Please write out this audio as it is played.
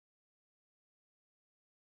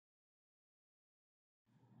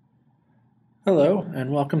Hello,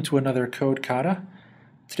 and welcome to another Code Kata.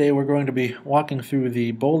 Today we're going to be walking through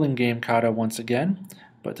the bowling game Kata once again,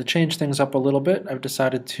 but to change things up a little bit, I've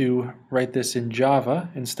decided to write this in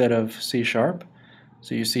Java instead of C#. So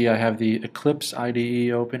you see I have the Eclipse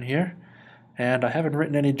IDE open here, and I haven't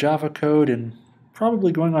written any Java code in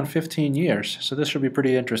probably going on 15 years, so this should be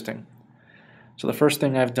pretty interesting. So the first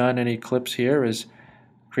thing I've done in Eclipse here is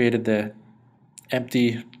created the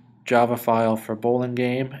empty Java file for bowling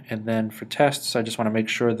game, and then for tests I just want to make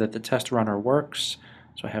sure that the test runner works.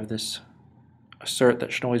 So I have this assert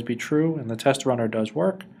that should always be true, and the test runner does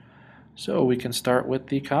work. So we can start with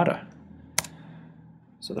the kata.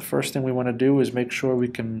 So the first thing we want to do is make sure we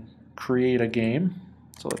can create a game.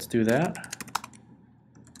 So let's do that.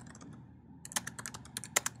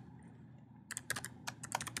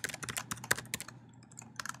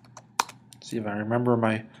 See if I remember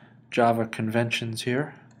my Java conventions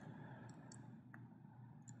here.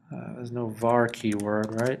 There's no var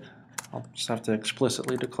keyword, right? I'll just have to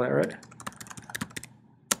explicitly declare it.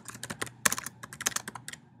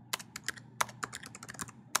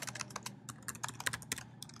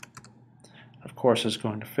 Of course, it's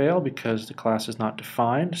going to fail because the class is not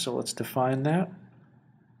defined, so let's define that.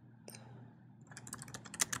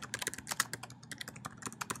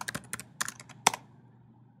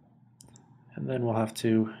 And then we'll have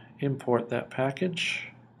to import that package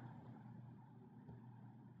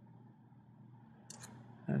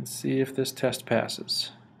and see if this test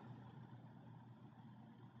passes.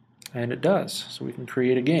 And it does, so we can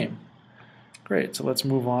create a game. Great, so let's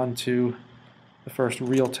move on to the first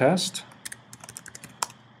real test.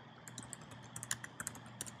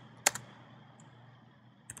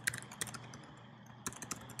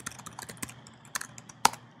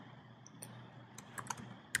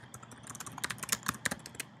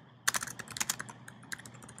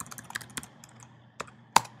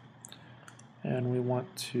 And we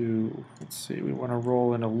want to, let's see, we want to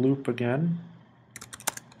roll in a loop again.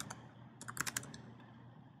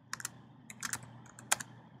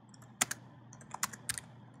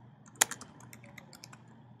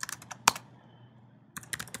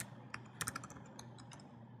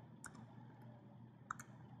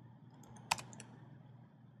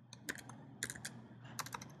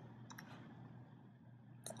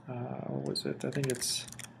 What was it? I think it's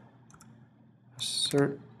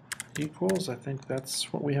assert equals. I think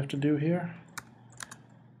that's what we have to do here.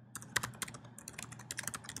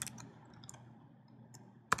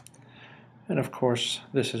 And of course,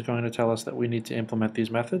 this is going to tell us that we need to implement these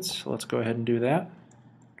methods. So let's go ahead and do that.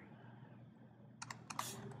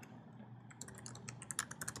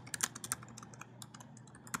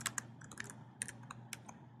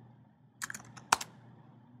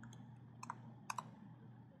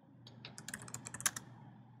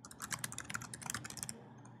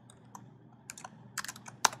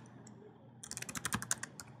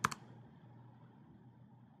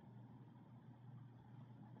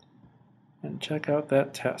 And check out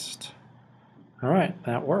that test. Alright,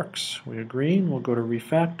 that works. We agree. We'll go to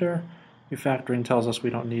refactor. Refactoring tells us we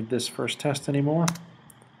don't need this first test anymore.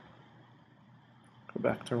 Go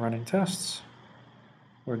back to running tests.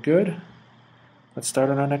 We're good. Let's start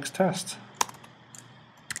on our next test.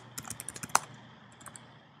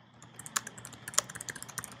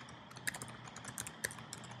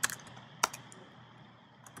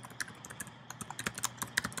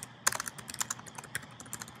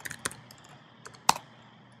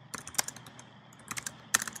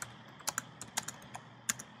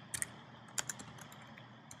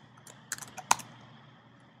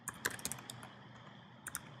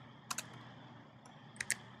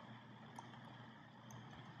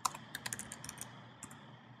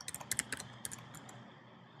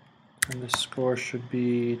 And the score should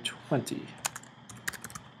be 20.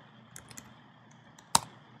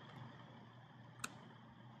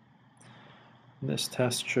 This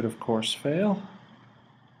test should, of course, fail.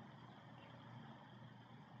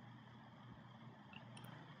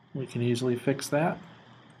 We can easily fix that.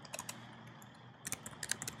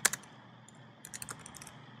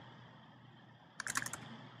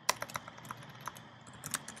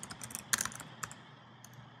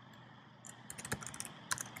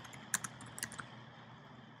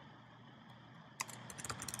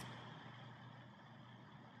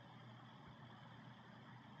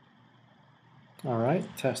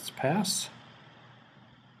 Alright, tests pass.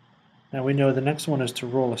 Now we know the next one is to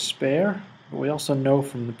roll a spare, but we also know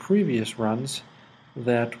from the previous runs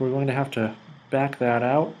that we're going to have to back that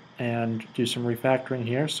out and do some refactoring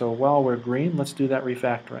here. So while we're green, let's do that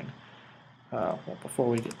refactoring. Well, before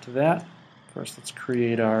we get to that, first let's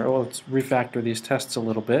create our, let's refactor these tests a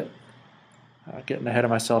little bit. Getting ahead of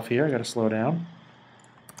myself here, I got to slow down.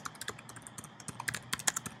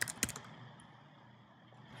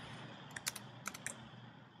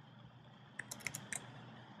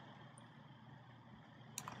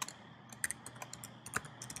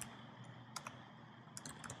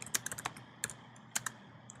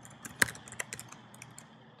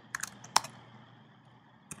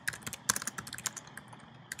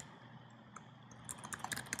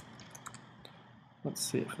 Let's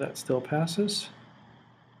see if that still passes.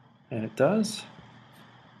 And it does.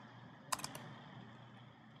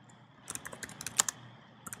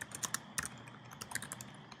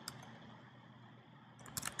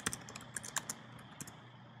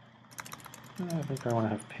 I think I want to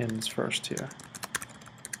have pins first here.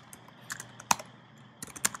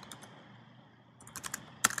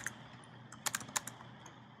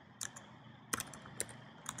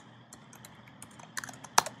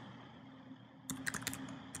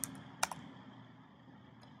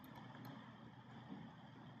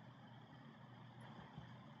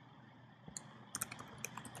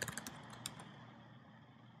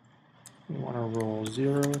 We want to roll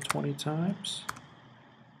 0 20 times.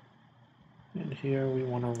 And here we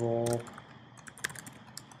want to roll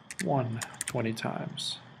 1 20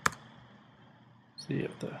 times. See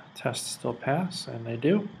if the tests still pass, and they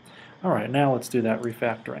do. All right, now let's do that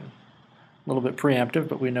refactoring. A little bit preemptive,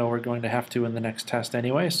 but we know we're going to have to in the next test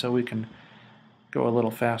anyway, so we can go a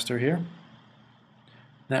little faster here.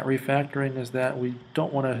 That refactoring is that we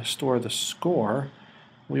don't want to store the score,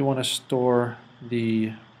 we want to store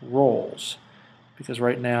the rolls, because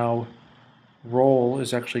right now roll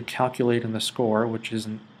is actually calculating the score, which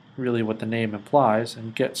isn't really what the name implies,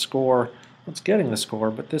 and get score, well, it's getting the score,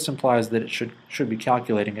 but this implies that it should be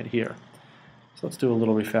calculating it here. So let's do a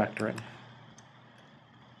little refactoring.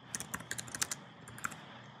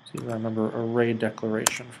 See if I remember array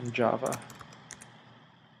declaration from Java.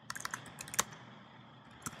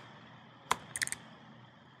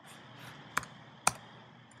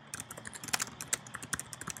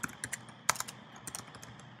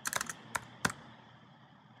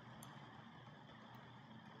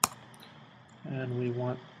 And we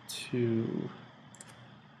want to,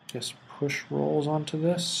 I guess, push rolls onto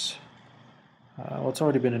this. Well, it's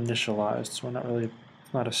already been initialized, so we're not really,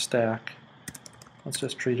 it's not a stack. Let's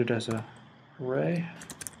just treat it as an array.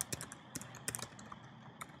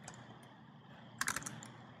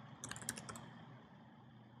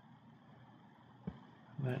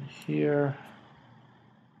 And then here,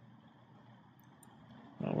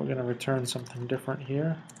 well, we're going to return something different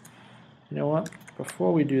here. You know what?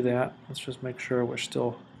 Before we do that, let's just make sure we're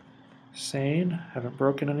still sane, haven't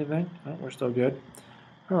broken anything. Oh, we're still good.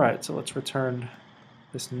 All right, so let's return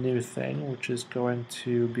this new thing, which is going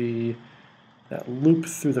to be that loop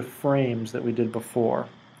through the frames that we did before.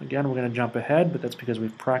 Again, we're going to jump ahead, but that's because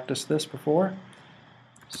we've practiced this before.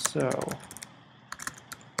 So,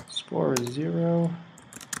 score is 0,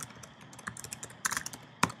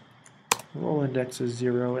 roll index is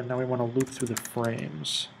 0, and now we want to loop through the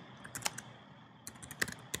frames.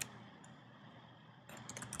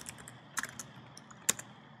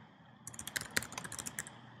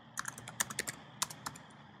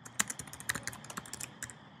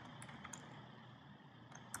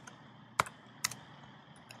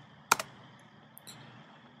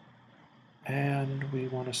 And we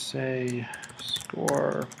want to say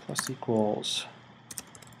score plus equals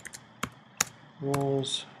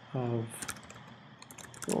rolls of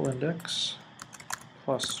roll index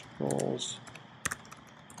plus rolls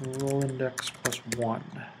roll index plus 1.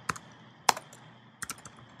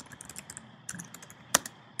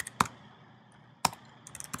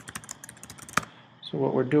 So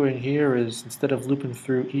what we're doing here is, instead of looping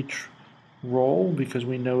through each roll, because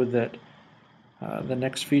we know that the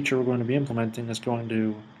next feature we're going to be implementing is going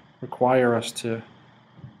to require us to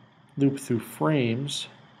loop through frames,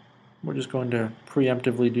 we're just going to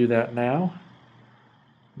preemptively do that now.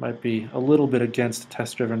 Might be a little bit against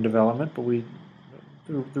test-driven development, but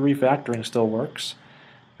the refactoring still works.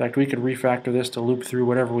 In fact, we could refactor this to loop through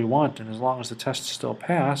whatever we want, and as long as the tests still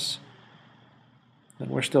pass, then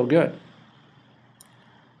we're still good.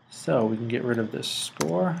 So we can get rid of this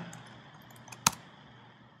score.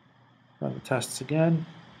 Run the tests again.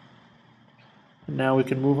 And now we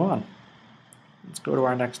can move on. Let's go to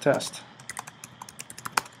our next test.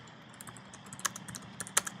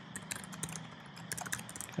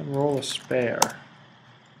 Can roll a spare.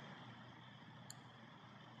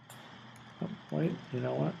 Oh, wait, you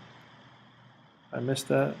know what? I missed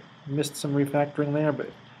that. Missed some refactoring there,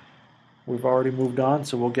 but we've already moved on,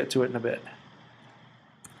 so we'll get to it in a bit.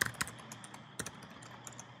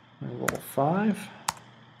 I roll 5.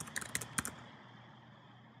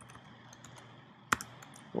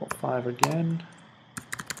 5 again.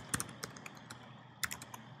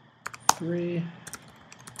 3.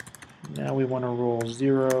 Now we want to roll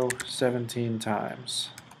 0 17 times.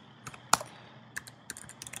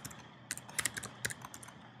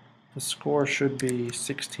 The score should be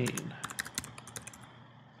 16.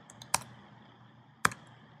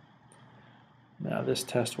 Now this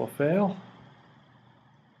test will fail.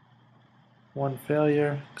 One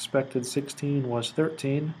failure, expected 16 was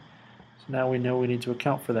 13. So now we know we need to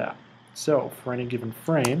account for that. So for any given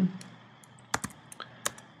frame,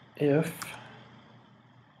 if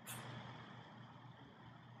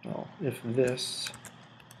this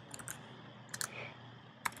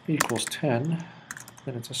equals 10,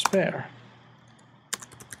 then it's a spare.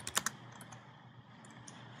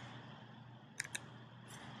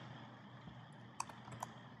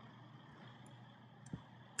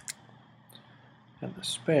 And the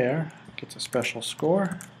spare gets a special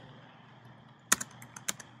score.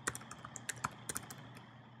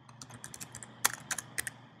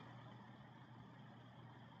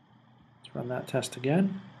 Let's run that test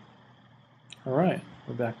again. All right,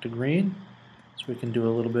 we're back to green. So we can do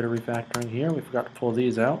a little bit of refactoring here. We forgot to pull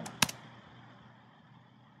these out.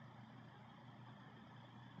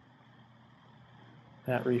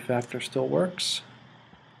 That refactor still works.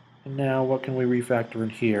 And now what can we refactor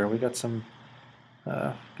in here? We got some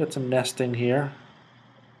nesting here.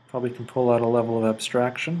 Probably can pull out a level of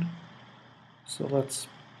abstraction. So let's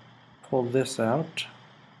pull this out.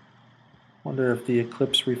 Wonder if the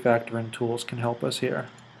Eclipse refactoring tools can help us here.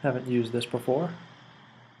 Haven't used this before.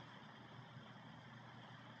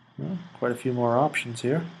 Well, quite a few more options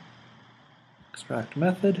here. Extract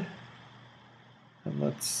method. And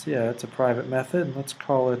it's a private method. And let's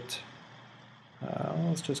call it,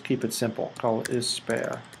 let's just keep it simple. Call it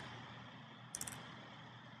isSpare.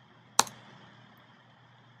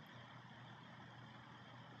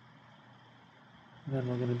 And then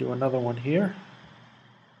we're going to do another one here.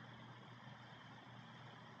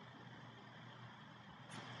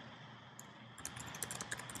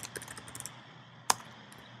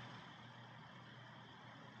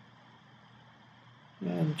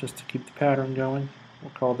 And just to keep the pattern going,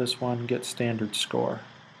 we'll call this one Get Standard Score.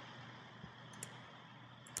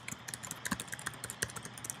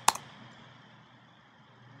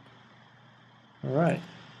 All right,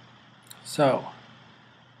 so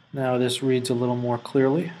now this reads a little more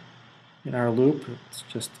clearly in our loop. It's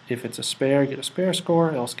just if it's a spare, get a spare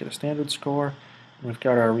score, else get a standard score. And we've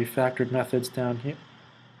got our refactored methods down here.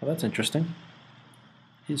 Well, that's interesting.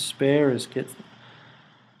 isSpare is get...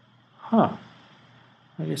 Huh.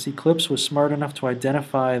 I guess Eclipse was smart enough to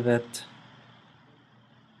identify that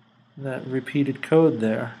repeated code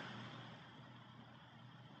there.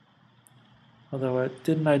 Although it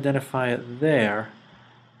didn't identify it there.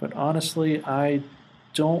 But honestly, I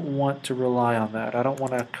don't want to rely on that. I don't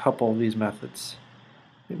want to couple these methods.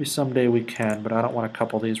 Maybe someday we can, but I don't want to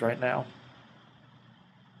couple these right now.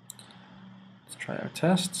 Let's try our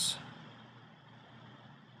tests.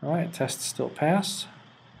 All right, tests still pass.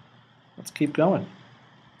 Let's keep going.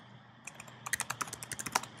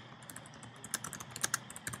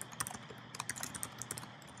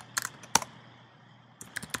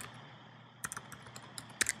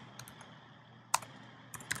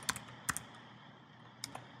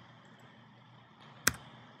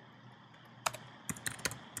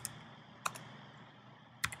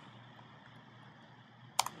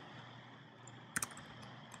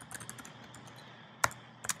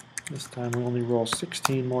 This time we only roll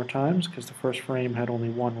 16 more times because the first frame had only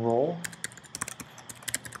one roll.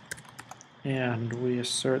 And we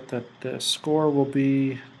assert that the score will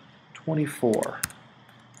be 24.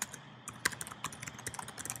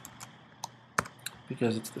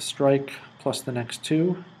 Because it's the strike plus the next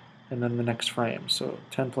 2 and then the next frame. So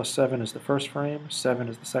 10 plus 7 is the first frame, 7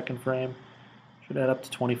 is the second frame. Should add up to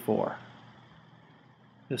 24.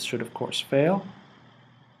 This should of course fail.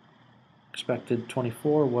 Expected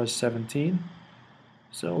 24 was 17,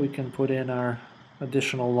 so we can put in our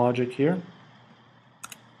additional logic here.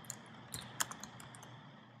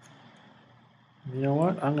 You know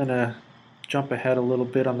what? I'm going to jump ahead a little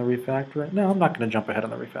bit on the refactoring. No, I'm not going to jump ahead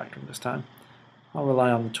on the refactoring this time. I'll rely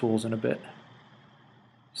on the tools in a bit.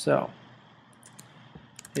 So,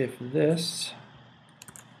 if this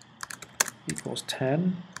equals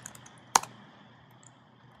 10,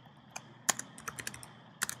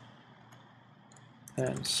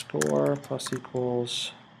 then score plus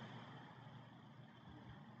equals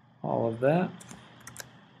all of that,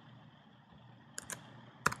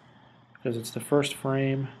 because it's the first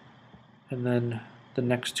frame and then the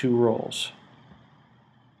next 2 rolls.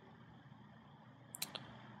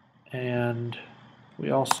 And We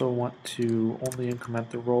also want to only increment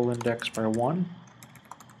the roll index by 1,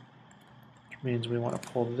 which means we want to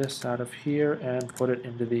pull this out of here and put it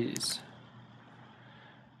into these.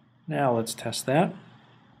 Now let's test that.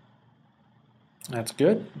 That's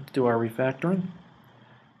good. Let's do our refactoring.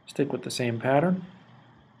 Stick with the same pattern.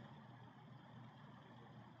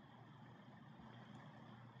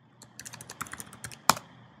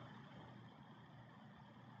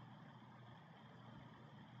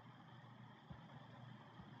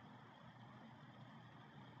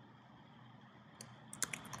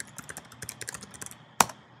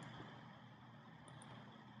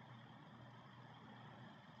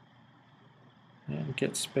 And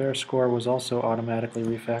get spare score was also automatically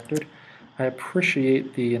refactored. I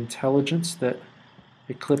appreciate the intelligence that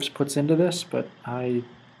Eclipse puts into this, but I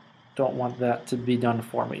don't want that to be done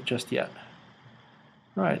for me just yet.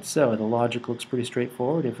 Alright, so the logic looks pretty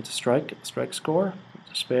straightforward. If it's a strike, get the strike score. If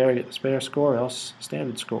it's a spare, get the spare score, else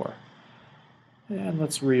standard score. And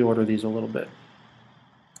let's reorder these a little bit.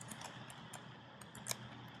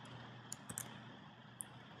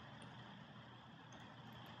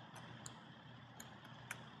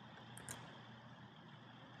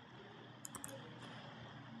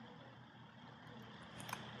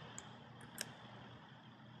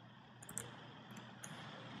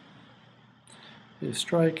 His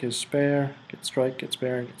strike, his spare, get strike, get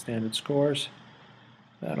spare, get standard scores.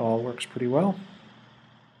 That all works pretty well.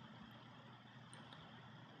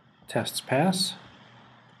 Tests pass.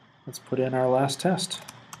 Let's put in our last test.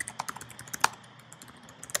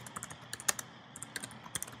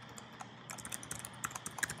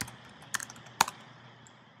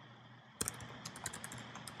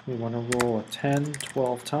 We want to roll a 10,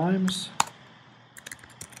 12 times.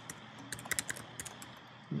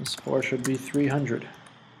 And the score should be 300.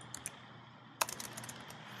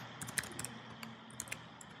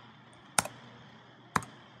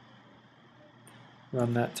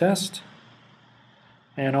 Run that test,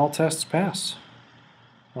 and all tests pass.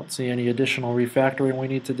 Don't see any additional refactoring we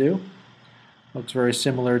need to do. Looks very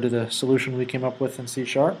similar to the solution we came up with in C#.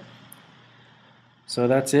 So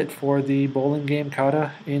that's it for the bowling game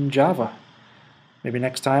Kata in Java. Maybe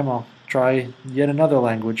next time I'll try yet another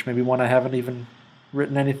language, maybe one I haven't even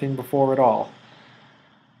written anything before at all.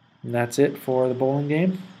 And that's it for the bowling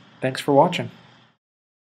game. Thanks for watching.